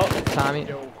 Oh, Tommy.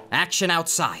 Action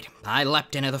outside. I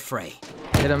leapt into the fray.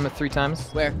 Hit him 3 times.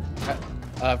 Where?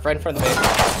 Right in front of the base.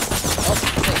 Oh,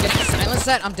 getting silence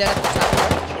that. I'm dead at the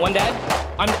top. One dead.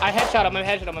 I headshot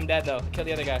him. I'm dead, though. Kill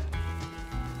the other guy.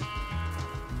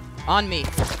 On me.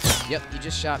 Yep, he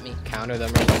just shot me. Counter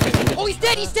them. Oh, he's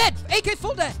dead. AK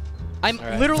full dead. I'm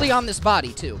literally on this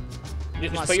body, too.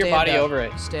 Just put your body over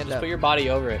it. Stand up. Put your body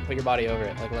over it. Like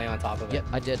lay on top of it. Yep,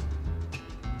 I did.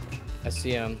 I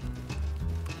see him.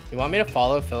 You want me to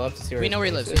follow Philip to see where we know where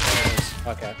he lives.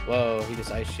 Okay. Whoa, he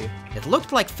just iced you. It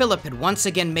looked like Philip had once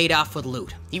again made off with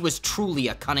loot. He was truly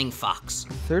a cunning fox.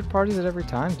 Third parties at every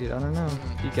time, dude. I don't know.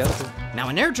 You guessed it. Now,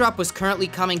 an airdrop was currently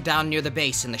coming down near the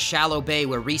base in the shallow bay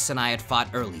where Reese and I had fought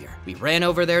earlier. We ran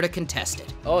over there to contest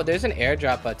it. Oh, there's an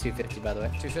airdrop at 250, by the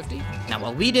way. 250? Now,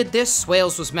 while we did this,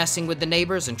 Swales was messing with the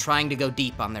neighbors and trying to go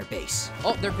deep on their base.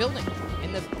 Oh, they're building.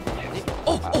 In the...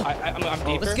 I'm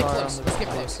deeper. Let's get close. Let's get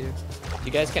close.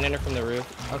 You guys can enter from the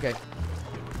roof. Okay.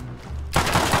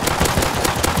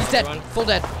 He's dead. Full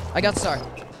dead. I got Star.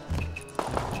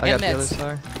 I got the other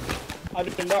Star. I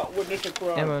did not witness a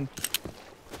crime. Ammo.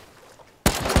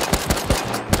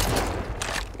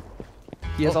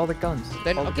 He has all the guns.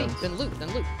 Then all the okay, guns. then loot.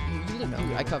 You loot.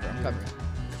 I cover. I'm covering.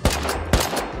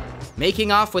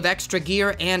 Making off with extra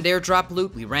gear and airdrop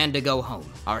loot, we ran to go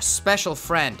home. Our special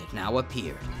friend had now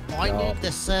appeared. I need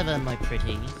the 7, my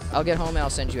pretty. I'll get home and I'll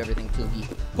send you everything, Plugi.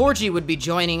 Porgy would be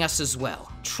joining us as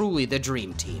well. Truly the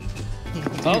dream team.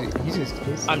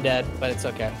 I'm dead, but it's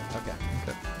okay. Okay.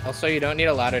 Also, you don't need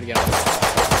a ladder to get on.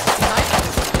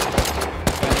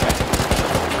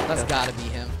 That's gotta be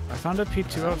him. found a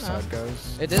P2 outside,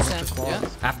 guys. It is him, yeah.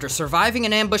 After surviving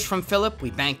an ambush from Philip, we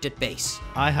banked at base.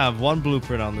 I have one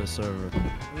blueprint on this server.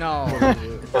 No.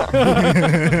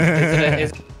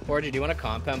 Forgy, do you want to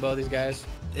compound both these guys?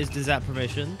 Is that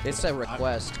permission? It's a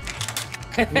request.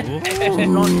 No. It's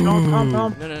an order.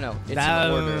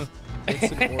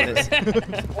 It's an order.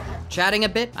 Chatting a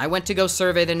bit, I went to go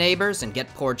survey the neighbors and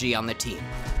get Porgy on the team.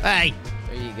 Hey!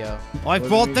 There you go. I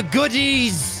brought the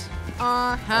goodies!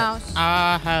 Our house.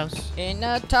 Our house. In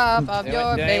the top of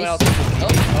your base.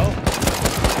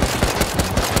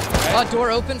 Oh, door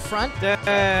open front.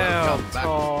 Damn.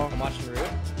 I'm watching the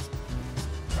route.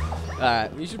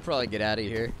 Alright, we should probably get out of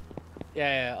here.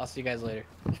 Yeah, I'll see you guys later.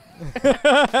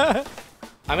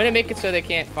 I'm gonna make it so they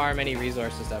can't farm any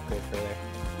resources to upgrade further.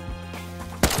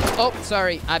 Oh,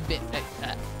 sorry. I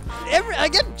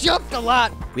get jumped a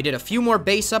lot. We did a few more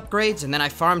base upgrades, and then I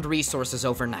farmed resources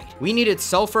overnight. We needed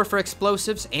sulfur for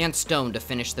explosives and stone to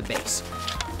finish the base.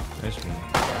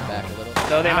 Back a little.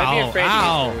 So they might be afraid to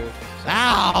use the roof.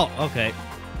 Ow! Okay.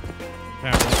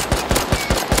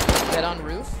 Get on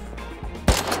roof.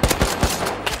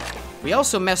 We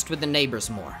also messed with the neighbors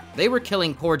more. They were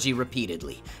killing Porgy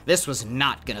repeatedly. This was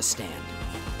not gonna stand.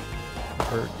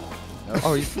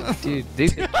 Oh, dude, they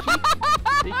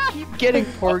keep getting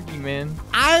Porgy, man.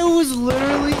 I was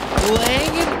literally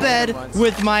laying in bed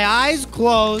with my eyes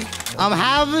closed. I'm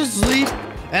half asleep,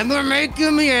 and they're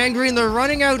making me angry, and they're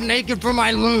running out naked for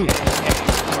my loot.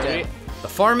 The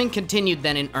farming continued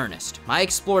then in earnest. I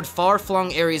explored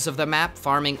far-flung areas of the map,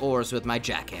 farming ores with my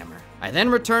jackhammer. I then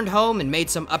returned home and made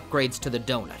some upgrades to the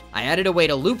donut. I added a way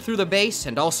to loop through the base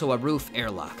and also a roof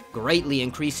airlock, greatly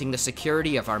increasing the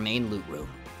security of our main loot room.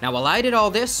 Now, while I did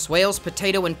all this, Swales,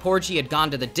 Potato, and Porgy had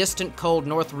gone to the distant, cold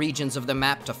north regions of the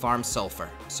map to farm sulfur.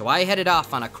 So I headed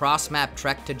off on a cross-map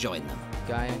trek to join them.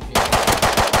 Guy in here.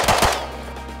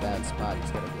 Bad spot.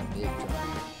 He's gotta be a big drop.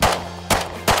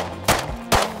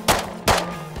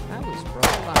 That was broken.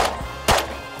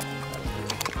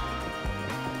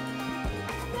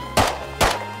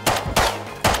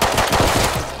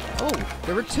 Oh,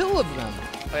 there were two of them.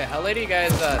 Oh yeah, how late are you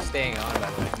guys staying on? By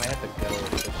the way, I might have to go.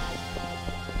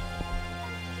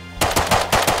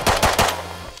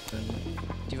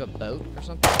 Do you have a boat or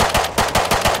something?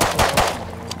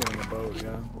 Getting a boat,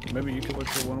 yeah. Maybe you could look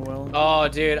for one well. Oh,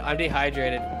 dude, I'm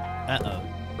dehydrated. Uh-oh.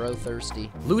 Bro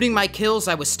thirsty. Looting my kills,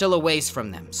 I was still a ways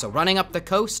from them, so running up the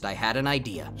coast, I had an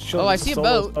idea. Oh, I see a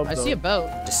boat. I see a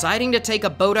boat. Deciding to take a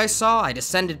boat I saw, I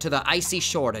descended to the icy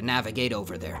shore to navigate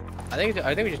over there. I think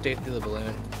we just take through the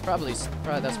balloon. Probably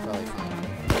that's probably fine.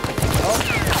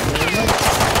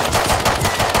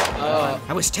 Oh.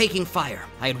 I was taking fire.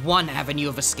 I had one avenue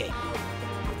of escape.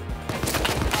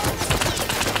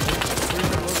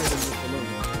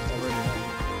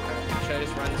 Should I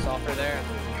just run the sulfur there?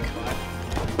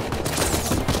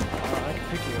 I can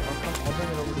pick you up. I'll bring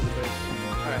it over to the base.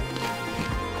 Alright.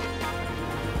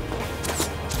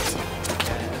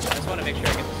 Yeah, I just want to make sure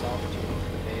I get the sulfur to the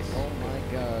base. Oh my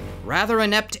god. Rather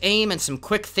inept aim and some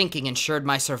quick thinking ensured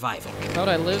my survival. How'd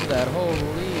I live that? Holy.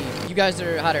 You guys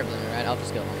are hot air balloon, right? I'll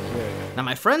just go home. Now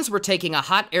my friends were taking a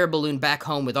hot air balloon back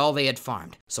home with all they had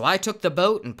farmed, so I took the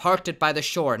boat and parked it by the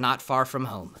shore not far from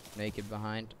home. Naked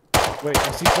behind. Wait,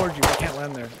 I see Porgy. We can't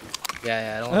land there.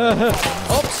 Yeah, I don't want to.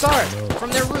 Oh, sorry!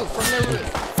 From their roof,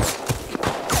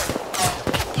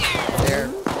 There,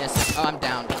 miss. Oh, I'm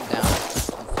down.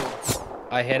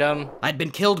 I hit him. I'd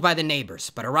been killed by the neighbors,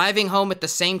 but arriving home at the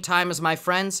same time as my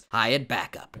friends, I had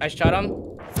backup. I shot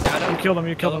him. Got him.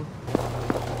 You killed him.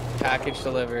 Package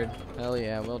delivered. Hell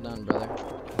yeah, well done, brother.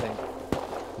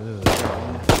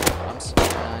 I'm so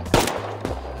done.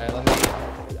 Alright, let me.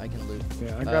 I can loot.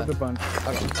 Yeah, I grabbed a bunch.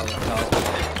 Okay.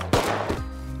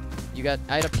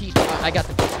 I had a peach. I got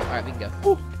the peach. Alright, we can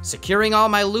go. Securing all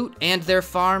my loot and their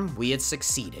farm, we had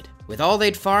succeeded. With all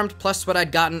they'd farmed plus what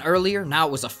I'd gotten earlier, now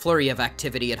it was a flurry of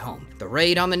activity at home. The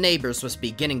raid on the neighbors was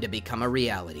beginning to become a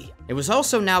reality. It was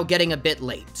also now getting a bit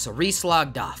late, so Reese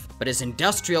logged off, but his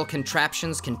industrial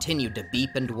contraptions continued to beep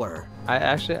and whir.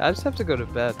 I just have to go to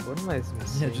bed. What am I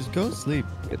missing? Yeah, just go to sleep.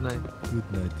 Good night. Good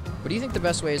night. What do you think the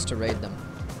best way is to raid them?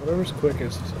 Whatever's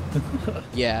quickest.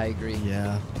 Yeah, I agree.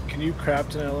 Yeah. Can you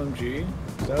craft an LMG?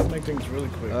 That would make things really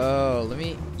quick. Oh, let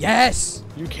me... Yes!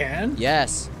 You can?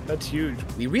 Yes. That's huge.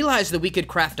 We realized that we could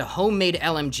craft a homemade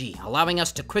LMG, allowing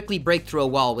us to quickly break through a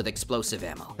wall with explosive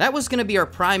ammo. That was going to be our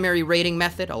primary raiding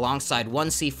method, alongside one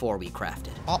C4 we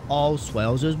crafted. Uh-oh,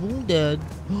 Swales is wounded.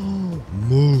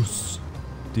 Moose.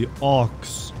 The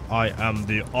ox. I am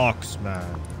the ox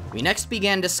man. We next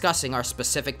began discussing our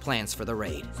specific plans for the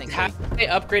raid. Have they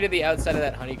upgraded the outside of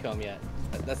that honeycomb yet?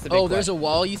 That's the big question. There's a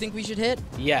wall you think we should hit?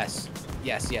 Yes.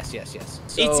 Yes.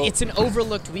 So It's an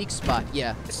overlooked weak spot.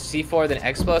 Yeah. C4 then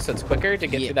Expo, so it's quicker to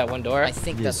get through that one door. I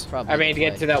think that's probably. I mean, to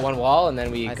get through that one wall, and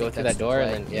then we go through that door,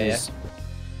 and then yeah.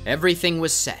 Everything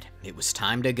was set. It was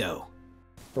time to go.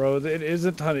 Bro, it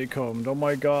isn't honeycombed. Oh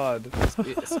my god.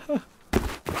 This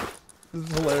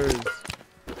is hilarious.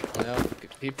 You know,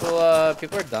 people are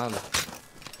dumb.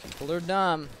 People are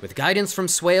dumb. With guidance from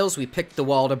Swales, we picked the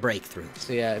wall to break through.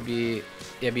 So yeah, it'd be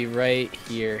right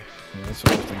here. Yeah, that's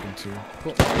what I was thinking too.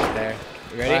 Cool. Right there.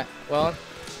 You ready? Right. Well,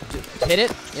 hit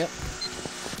it. Yep.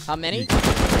 How many?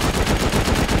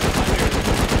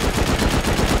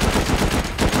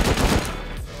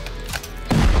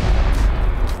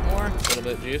 More. A little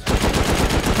bit of juice.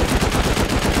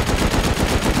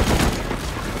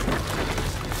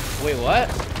 Wait, what?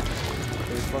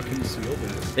 They fucking sealed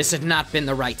it. This had not been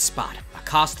the right spot. A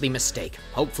costly mistake.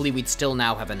 Hopefully we'd still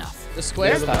now have enough. The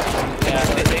square?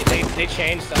 Yeah, they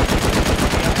changed something.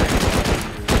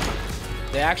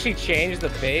 They actually changed the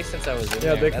base since I was in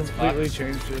there. Yeah, they completely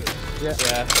changed it.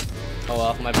 Yeah. Oh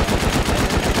well, my bad.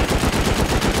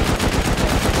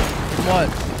 What?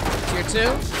 Tier 2?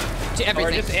 To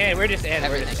everything. We're just in.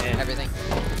 Everything.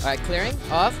 Alright, clearing.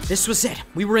 Off. This was it.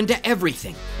 We were into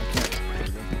everything.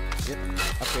 Yep.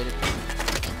 Upgraded.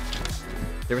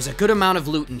 There was a good amount of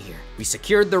loot in here. We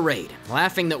secured the raid,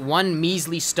 laughing that one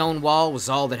measly stone wall was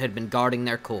all that had been guarding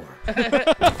their core. I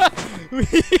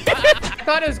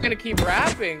thought it was gonna keep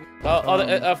rapping.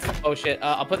 Oh shit.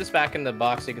 I'll put this back in the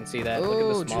box so you can see that. Look at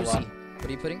the small juicy. one. What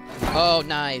are you putting? Oh,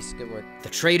 nice. Good work. The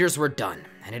traders were done,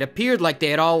 and it appeared like they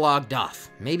had all logged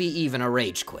off, maybe even a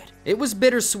rage quit. It was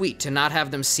bittersweet to not have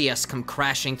them see us come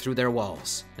crashing through their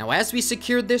walls. Now, as we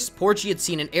secured this, Porgy had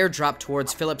seen an airdrop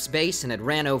towards Philip's base and had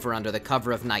ran over under the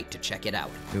cover of night to check it out.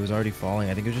 It was already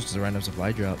falling. I think it was just a random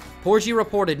supply drop. Porgy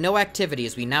reported no activity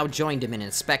as we now joined him in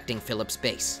inspecting Philip's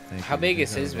base. How big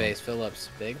is his base, Philip's?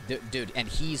 Big? Dude, and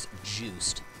he's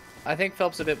juiced. I think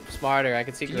Philip's a bit smarter. I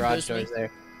can see garage doors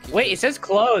there. Wait, it says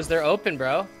closed. They're open,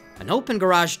 bro. An open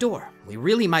garage door. We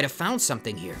really might have found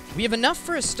something here. We have enough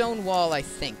for a stone wall, I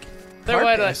think.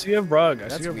 I see a rug. I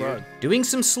see a rug. Doing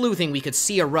some sleuthing, we could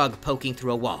see a rug poking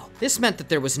through a wall. This meant that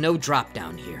there was no drop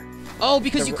down here. Oh,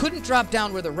 because you couldn't drop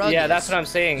down where the rug is. Yeah, that's what I'm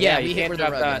saying. Yeah, you can't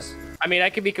drop down. I mean,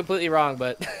 I could be completely wrong,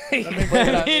 but it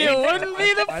wouldn't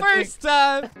be the first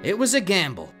time. It was a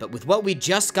gamble, but with what we'd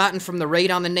just gotten from the raid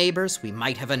on the neighbors, we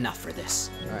might have enough for this.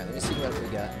 All right, let me see what we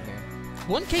got in here.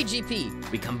 1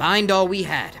 KGP. We combined all we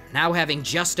had, now having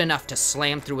just enough to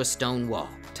slam through a stone wall.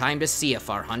 Time to see if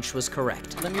our hunch was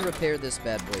correct. Let me repair this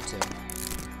bad boy too.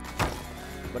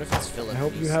 What if it's Philip? I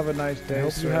hope you have a nice day. I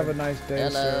hope you have a nice day,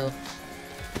 Hello. sir.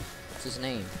 What's his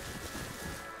name?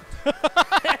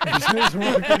 Just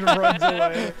fucking runs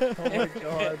away. Oh my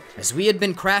god. As we had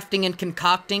been crafting and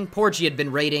concocting, Porgy had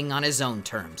been raiding on his own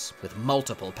terms, with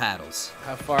multiple paddles.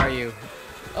 How far are you?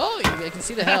 Oh, I can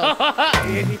see the health.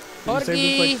 He saved us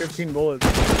like 15 bullets.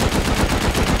 20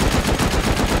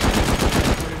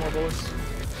 more bullets.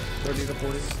 30 to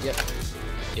 40. Yep.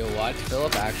 Yo, watch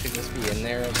Philip actually just be in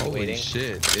there waiting. Holy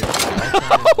shit.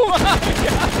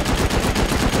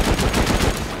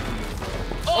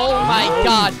 Oh my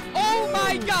god. Oh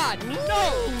my god. No.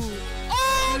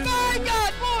 Oh my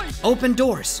god, boys. Open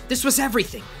doors. This was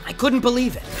everything. I couldn't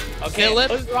believe it. Okay,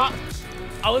 Philip.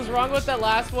 I was wrong with that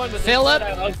last one, but Philip.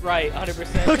 I was right,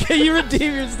 100%. Okay, you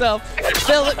redeem yourself.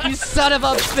 Philip, you son of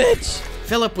a bitch.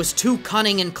 Philip was too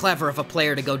cunning and clever of a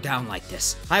player to go down like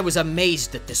this. I was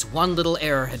amazed that this one little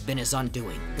error had been his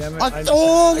undoing. Damn it,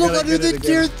 look under the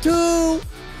tier 2.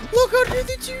 Look under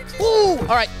the tier 2. Ooh,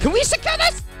 all right, can we secure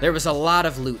this? There was a lot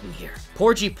of loot in here.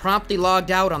 Porgy promptly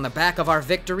logged out on the back of our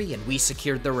victory, and we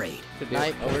secured the raid. Good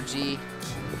night, Porgy.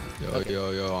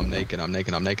 Yo, I'm naked. Oh,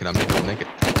 Naked.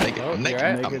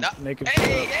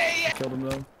 Killed him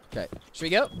though. Okay, should we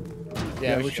go?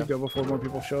 Yeah, we should go before more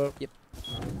people show up. Yep.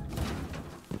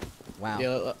 Wow.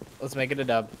 Yeah, let's make it a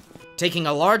dub. Taking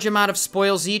a large amount of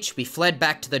spoils each, we fled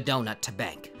back to the donut to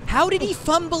bank. How did he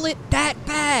fumble it that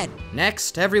bad?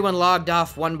 Next, everyone logged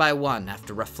off one by one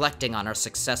after reflecting on our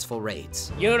successful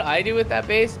raids. You know what I do with that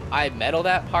base? I metal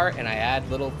that part and I add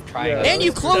little triangles. And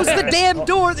you close the damn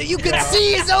door that you can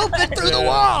see is open through the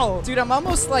wall! Dude, I'm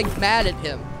almost like mad at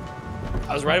him.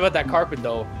 I was right about that carpet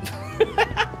though.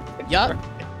 Yup.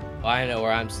 Oh, I know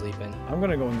where I'm sleeping. I'm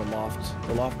gonna go in the loft.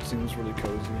 The loft seems really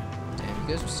cozy. Damn, you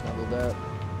guys are snuggled up.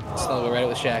 Snuggle right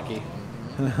with Shacky.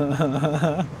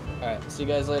 Alright, see you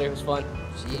guys later. It was fun.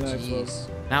 GG's.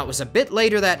 Now, it was a bit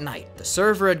later that night. The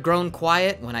server had grown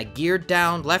quiet when I geared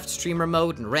down, left streamer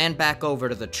mode, and ran back over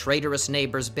to the traitorous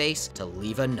neighbor's base to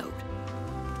leave a note.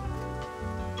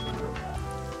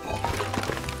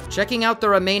 Checking out the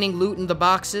remaining loot in the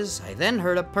boxes, I then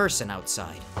heard a person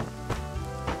outside.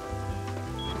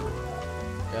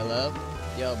 Hello?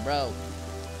 Yo, bro.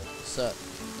 What's up?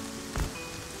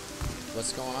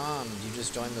 What's going on? You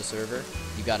just joined the server?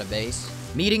 You got a base?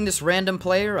 Meeting this random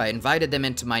player, I invited them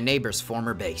into my neighbor's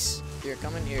former base. Here,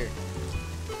 come in here.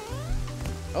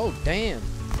 Oh, damn.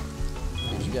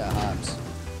 Dude, you got hops.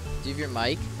 Do you have your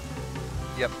mic?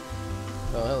 Yep.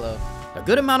 Oh, hello. A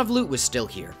good amount of loot was still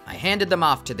here. I handed them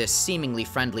off to this seemingly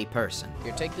friendly person.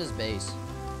 Here, take this base.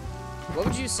 What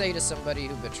would you say to somebody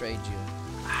who betrayed you?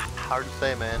 Hard to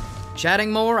say, man. Chatting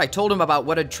more, I told him about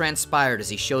what had transpired as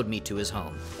he showed me to his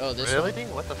home. Oh, this really?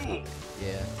 one? What the f?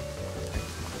 Yeah.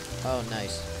 Oh,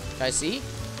 nice. Can I see?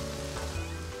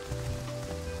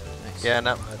 Nice. Yeah,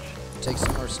 not much. Take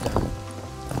some more stone.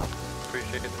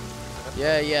 Appreciate it.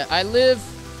 Yeah. I live.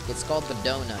 It's called the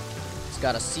donut. It's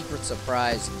got a secret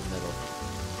surprise in the middle.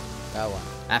 That one.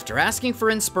 After asking for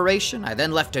inspiration, I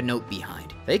then left a note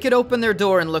behind. They could open their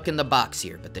door and look in the box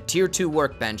here, but the Tier 2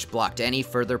 workbench blocked any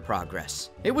further progress.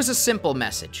 It was a simple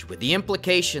message, with the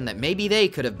implication that maybe they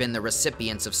could have been the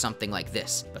recipients of something like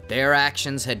this, but their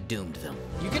actions had doomed them.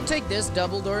 You can take this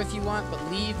double door if you want,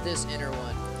 but leave this inner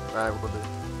one. Alright, we'll do.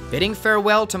 Bidding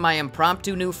farewell to my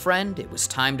impromptu new friend, it was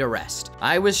time to rest.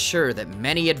 I was sure that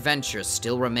many adventures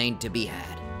still remained to be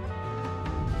had.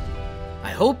 I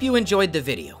hope you enjoyed the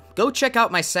video. Go check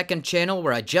out my second channel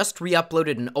where I just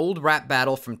re-uploaded an old rap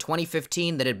battle from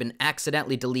 2015 that had been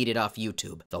accidentally deleted off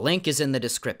YouTube. The link is in the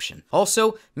description.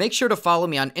 Also, make sure to follow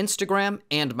me on Instagram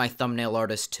and my thumbnail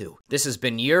artist too. This has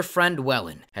been your friend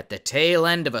Wellen, at the tail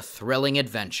end of a thrilling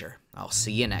adventure. I'll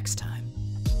see you next time.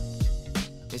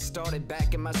 It started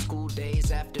back in my school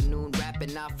days, afternoon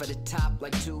rapping off at the top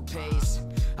like toupees.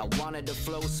 I wanted to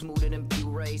flow smoother than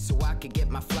puree so I could get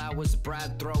my flowers,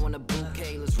 bride throwing a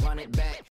bouquet, let's run it back.